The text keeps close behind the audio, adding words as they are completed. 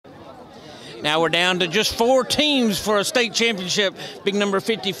Now we're down to just 4 teams for a state championship. Big number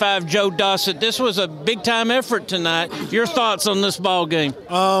 55, Joe Dossett. This was a big-time effort tonight. Your thoughts on this ball game?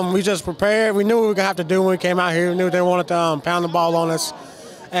 We just prepared. We knew what we were going to have to do when we came out here. We knew they wanted to pound the ball on us.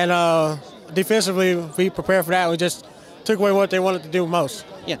 And defensively, we prepared for that. We just took away what they wanted to do most.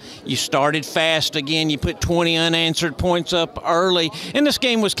 Yeah, you started fast again. You put 20 unanswered points up early. And this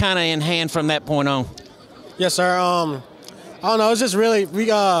game was kind of in hand from that point on. Yes, sir. I don't know. It's just really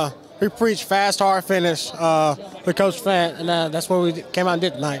we preach fast, hard finish with Coach Fant, and that's what we came out and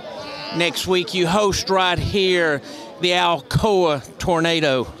did tonight. Next week you host right here the Alcoa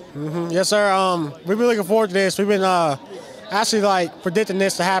Tornado. Yes, sir. We've been looking forward to this. We've been actually predicting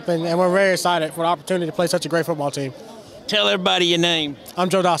this to happen, and we're very excited for the opportunity to play such a great football team. Tell everybody your name. I'm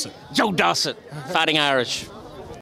Joe Dossett. Joe Dossett, Fighting Irish.